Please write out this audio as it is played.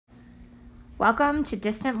Welcome to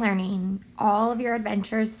Distant Learning. All of your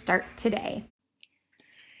adventures start today.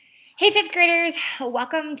 Hey, fifth graders,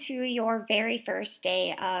 welcome to your very first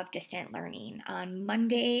day of distant learning on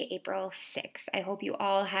Monday, April 6th. I hope you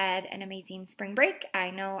all had an amazing spring break.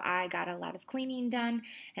 I know I got a lot of cleaning done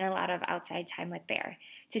and a lot of outside time with Bear.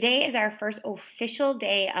 Today is our first official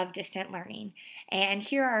day of distant learning, and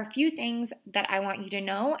here are a few things that I want you to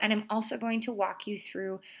know, and I'm also going to walk you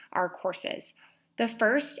through our courses. The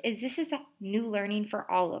first is this is new learning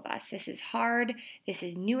for all of us. This is hard, this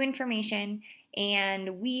is new information,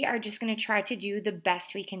 and we are just going to try to do the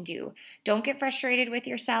best we can do. Don't get frustrated with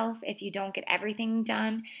yourself if you don't get everything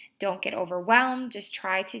done. Don't get overwhelmed. Just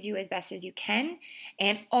try to do as best as you can.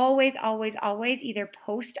 And always, always, always either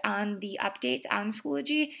post on the updates on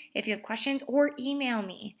Schoology if you have questions or email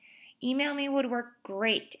me. Email me would work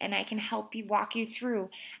great, and I can help you walk you through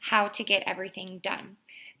how to get everything done.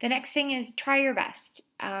 The next thing is try your best.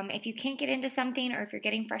 If you can't get into something or if you're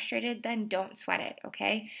getting frustrated, then don't sweat it,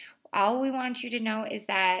 okay? All we want you to know is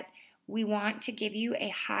that we want to give you a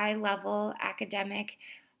high-level academic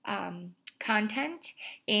content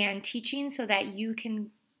and teaching so that you can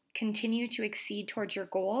continue to exceed towards your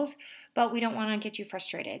goals, but we don't want to get you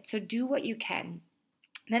frustrated. So do what you can.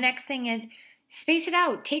 The next thing is space it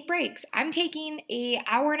out. Take breaks. I'm taking an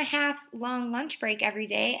hour and a half long lunch break every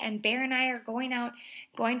day, and Bear and I are going out,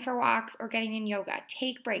 going for walks, or getting in yoga.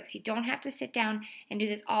 Take breaks. You don't have to sit down and do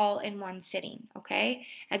this all in one sitting, okay?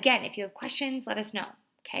 Again, if you have questions, let us know,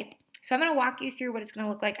 okay? So I'm going to walk you through what it's going to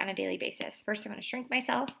look like on a daily basis. First, I'm going to shrink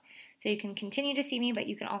myself so you can continue to see me, but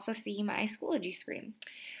you can also see my Schoology screen.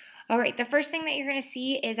 All right, the first thing that you're going to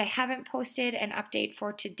see is I haven't posted an update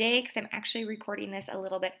for today because I'm actually recording this a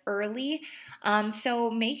little bit early. So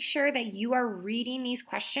make sure that you are reading these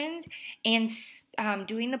questions and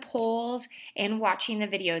doing the polls and watching the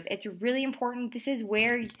videos. It's really important. This is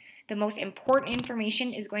where the most important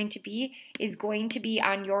information is going to be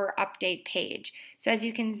on your update page. So as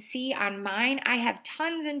you can see on mine, I have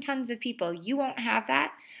tons and tons of people. You won't have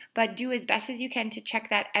that, but do as best as you can to check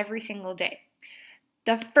that every single day.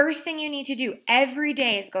 The first thing you need to do every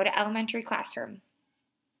day is go to Elementary Classroom.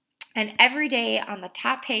 And every day on the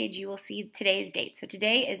top page, you will see today's date. So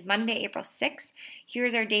today is Monday, April 6th.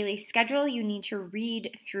 Here's our daily schedule. You need to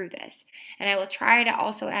read through this. And I will try to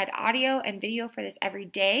also add audio and video for this every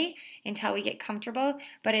day until we get comfortable,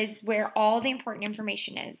 but it is where all the important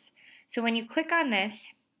information is. So when you click on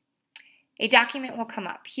this, a document will come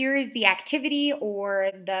up. Here is the activity or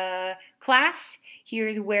the class.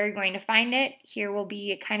 Here's where you're going to find it. Here will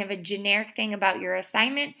be kind of a generic thing about your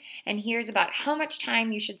assignment. And here's about how much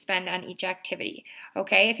time you should spend on each activity.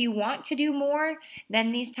 Okay, if you want to do more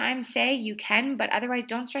than these times say, you can, but otherwise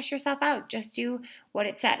don't stress yourself out. Just do what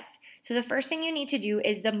it says. So the first thing you need to do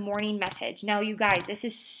is the morning message. Now, you guys, this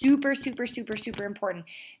is super, super, super, super important.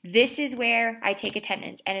 This is where I take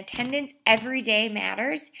attendance. And attendance every day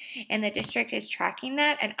matters. And the district is tracking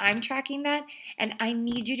that, and I'm tracking that, and I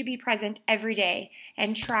need you to be present every day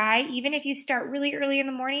and try, even if you start really early in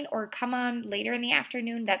the morning or come on later in the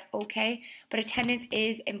afternoon, that's okay, but attendance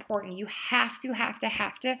is important. You have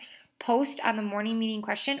to post on the morning meeting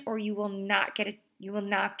question, or you will not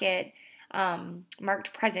get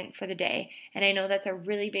marked present for the day. And I know that's a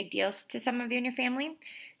really big deal to some of you in your family.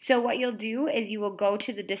 So what you'll do is you will go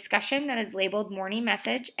to the discussion that is labeled morning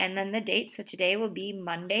message and then the date. So today will be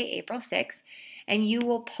Monday, April 6th. And you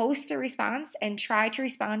will post a response and try to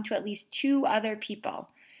respond to at least 2 other people.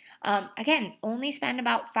 Again, only spend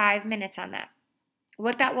about 5 minutes on that.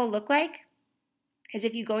 What that will look like is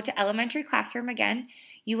if you go to Elementary Classroom again,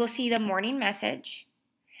 you will see the morning message.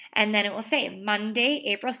 And then it will say, Monday,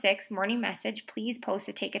 April 6th, morning message, please post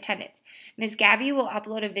to take attendance. Ms. Gabby will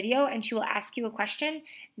upload a video and she will ask you a question.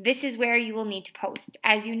 This is where you will need to post.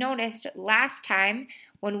 As you noticed last time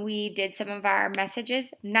when we did some of our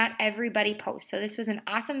messages, not everybody posts. So this was an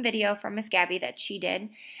awesome video from Ms. Gabby that she did.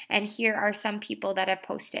 And here are some people that have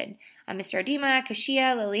posted. Mr. Adima,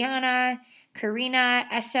 Kashia, Liliana, Karina,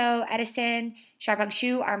 Esso, Edison,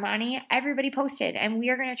 Sharpangshu, Armani, everybody posted, and we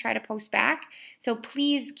are going to try to post back. So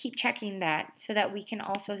please keep checking that so that we can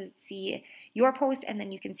also see your post and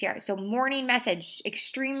then you can see ours. So morning message,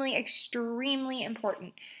 extremely, extremely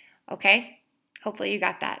important. Okay? Hopefully you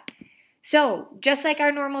got that. So just like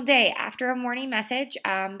our normal day, after a morning message,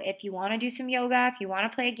 if you want to do some yoga, if you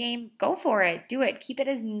want to play a game, go for it. Do it. Keep it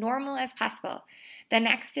as normal as possible. The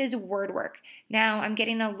next is word work. Now, I'm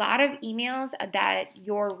getting a lot of emails that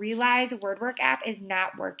your Realize word work app is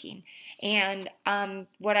not working. And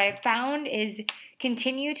what I've found is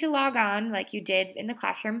continue to log on like you did in the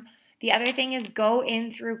classroom. The other thing is go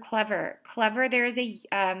in through Clever. Clever, there is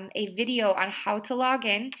a video on how to log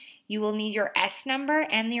in. You will need your S number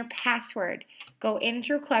and your password. Go in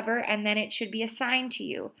through Clever, and then it should be assigned to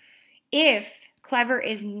you. If Clever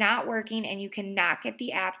is not working and you cannot get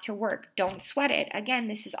the app to work, don't sweat it. Again,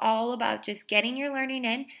 this is all about just getting your learning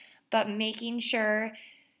in, but making sure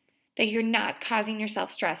that you're not causing yourself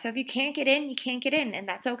stress. So if you can't get in, you can't get in, and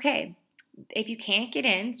that's okay. If you can't get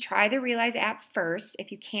in, try the Realize app first.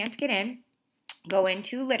 If you can't get in, go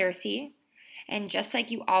into Literacy. And just like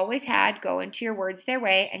you always had, go into your Words Their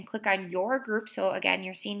Way and click on your group. So again,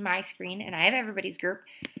 you're seeing my screen and I have everybody's group.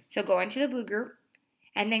 So go into the blue group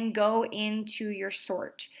and then go into your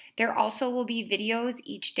sort. There also will be videos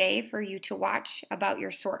each day for you to watch about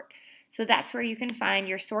your sort. So that's where you can find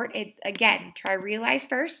your sort. Again, try Realize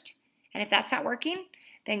first. And if that's not working,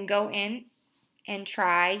 then go in and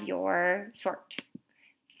try your sort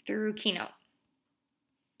through Keynote.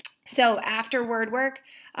 So after word work,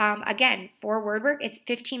 again, for word work, it's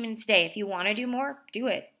 15 minutes a day. If you want to do more, do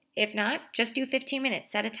it. If not, just do 15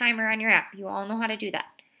 minutes. Set a timer on your app. You all know how to do that.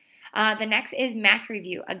 The next is math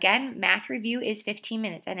review. Again, math review is 15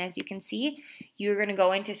 minutes. And as you can see, you're going to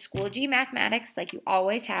go into Schoology Mathematics like you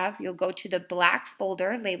always have. You'll go to the black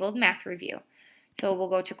folder labeled Math Review. So we'll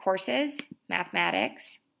go to Courses,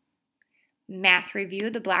 Mathematics, Math Review,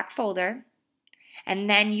 the black folder, and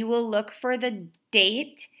then you will look for the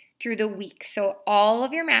date through the week. So all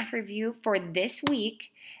of your math review for this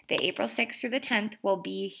week, the April 6th through the 10th, will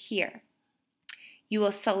be here. You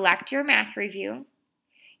will select your math review,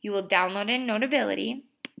 you will download in Notability,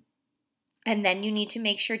 and then you need to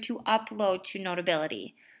make sure to upload to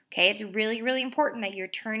Notability. Okay, it's really, really important that you're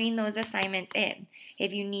turning those assignments in.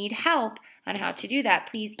 If you need help on how to do that,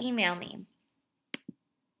 please email me.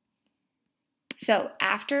 So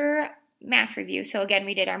after math review, so again,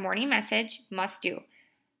 we did our morning message, must do.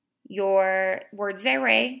 Your Words Their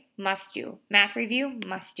Way, must do. Math review,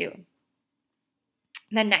 must do.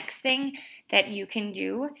 The next thing that you can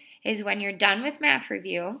do is when you're done with math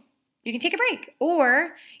review, you can take a break,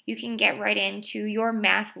 or you can get right into your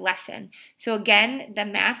math lesson. So again, the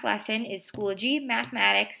math lesson is Schoology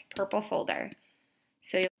Mathematics purple folder.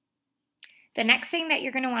 So the next thing that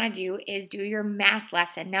you're going to want to do is do your math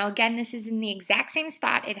lesson. Now again, this is in the exact same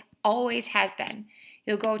spot it always has been.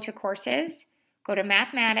 You'll go to Courses, go to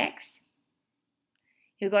Mathematics,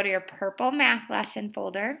 you'll go to your purple math lesson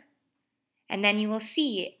folder, and then you will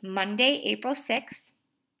see Monday, April 6th.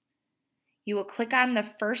 You will click on the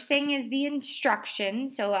first thing is the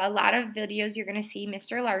instructions. So a lot of videos you're going to see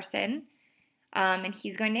Mr. Larson, and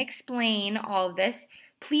he's going to explain all of this.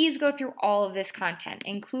 Please go through all of this content,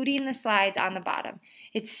 including the slides on the bottom.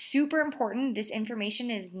 It's super important. This information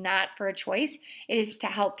is not for a choice. It is to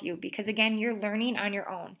help you because, again, you're learning on your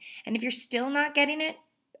own. And if you're still not getting it,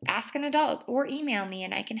 ask an adult or email me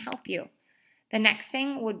and I can help you. The next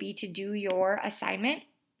thing would be to do your assignment.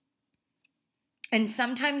 And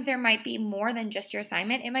sometimes there might be more than just your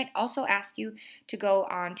assignment. It might also ask you to go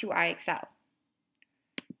on to iExcel.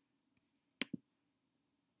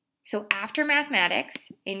 So after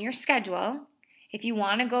mathematics, in your schedule, if you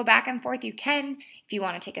want to go back and forth, you can. If you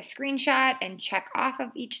want to take a screenshot and check off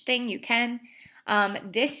of each thing, you can.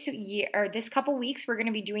 This year or this couple weeks, we're going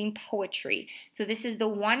to be doing poetry. So this is the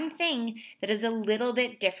one thing that is a little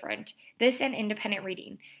bit different. This and independent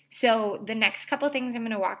reading. So the next couple things I'm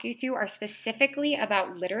going to walk you through are specifically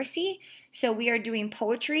about literacy. So we are doing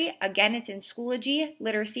poetry. Again, it's in Schoology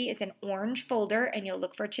Literacy. It's an orange folder, and you'll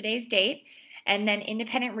look for today's date. And then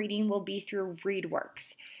independent reading will be through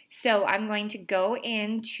ReadWorks. So I'm going to go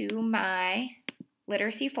into my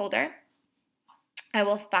literacy folder. I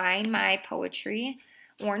will find my poetry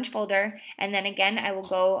orange folder, and then again I will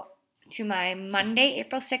go to my Monday,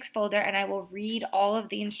 April 6th folder, and I will read all of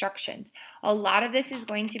the instructions. A lot of this is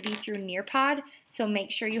going to be through Nearpod, so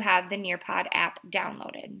make sure you have the Nearpod app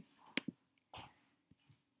downloaded.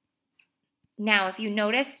 Now, if you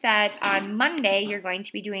notice that on Monday you're going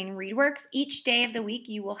to be doing ReadWorks, each day of the week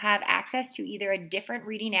you will have access to either a different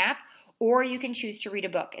reading app or you can choose to read a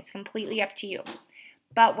book. It's completely up to you.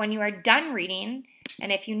 But when you are done reading,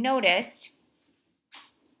 and if you noticed,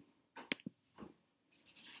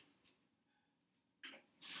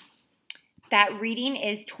 that reading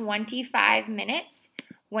is 25 minutes.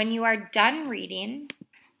 When you are done reading,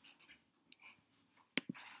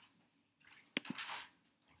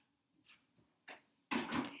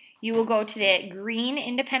 you will go to the green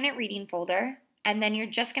independent reading folder, and then you're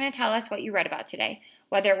just going to tell us what you read about today.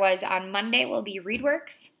 Whether it was on Monday, it will be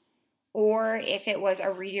ReadWorks, or if it was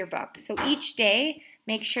a read your book. So each day,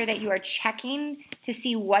 Make sure that you are checking to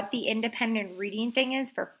see what the independent reading thing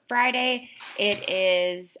is. For Friday, it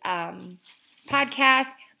is podcast.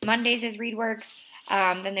 Mondays is ReadWorks.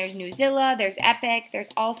 Then there's Newzilla, there's Epic, there's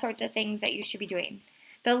all sorts of things that you should be doing.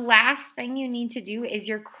 The last thing you need to do is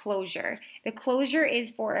your closure. The closure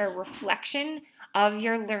is for a reflection of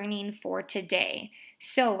your learning for today.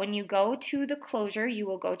 So when you go to the closure, you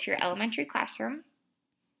will go to your elementary classroom.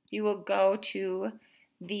 You will go to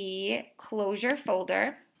the closure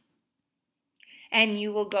folder, and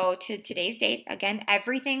you will go to today's date. Again,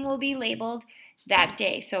 everything will be labeled that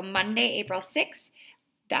day. So Monday, April 6th,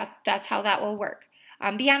 that's how that will work.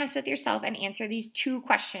 Be honest with yourself and answer these 2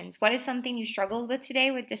 questions. What is something you struggled with today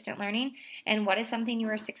with distant learning, and what is something you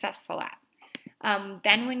were successful at?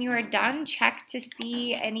 Then when you are done, check to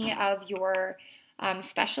see any of your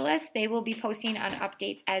specialists. They will be posting on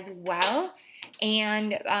updates as well,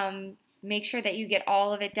 and make sure that you get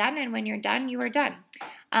all of it done, and when you're done, you are done.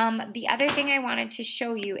 The other thing I wanted to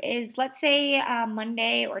show you is, let's say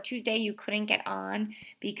Monday or Tuesday you couldn't get on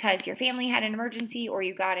because your family had an emergency or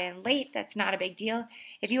you got in late. That's not a big deal.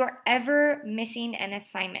 If you are ever missing an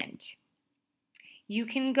assignment, you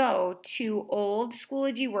can go to Old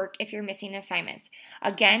Schoology Work if you're missing assignments.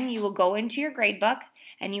 Again, you will go into your gradebook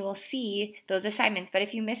and you will see those assignments. But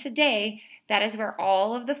if you miss a day, that is where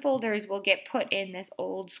all of the folders will get put in this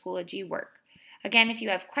Old Schoology Work. Again, if you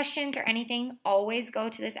have questions or anything, always go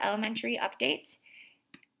to this elementary updates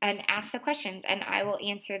and ask the questions, and I will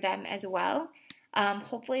answer them as well.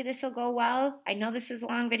 Hopefully this will go well. I know this is a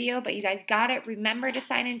long video, but you guys got it. Remember to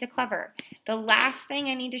sign into Clever. The last thing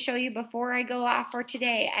I need to show you before I go off for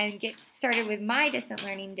today and get started with my distant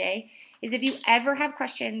learning day is, if you ever have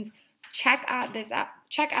questions, check out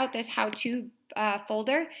this how-to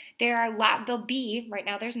folder. There'll be, right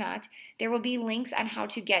now there's not, there will be links on how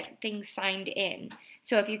to get things signed in.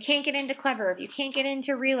 So if you can't get into Clever, if you can't get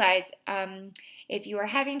into Realize, if you are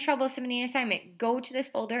having trouble submitting an assignment, go to this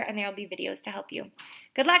folder and there will be videos to help you.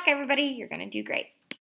 Good luck, everybody. You're going to do great.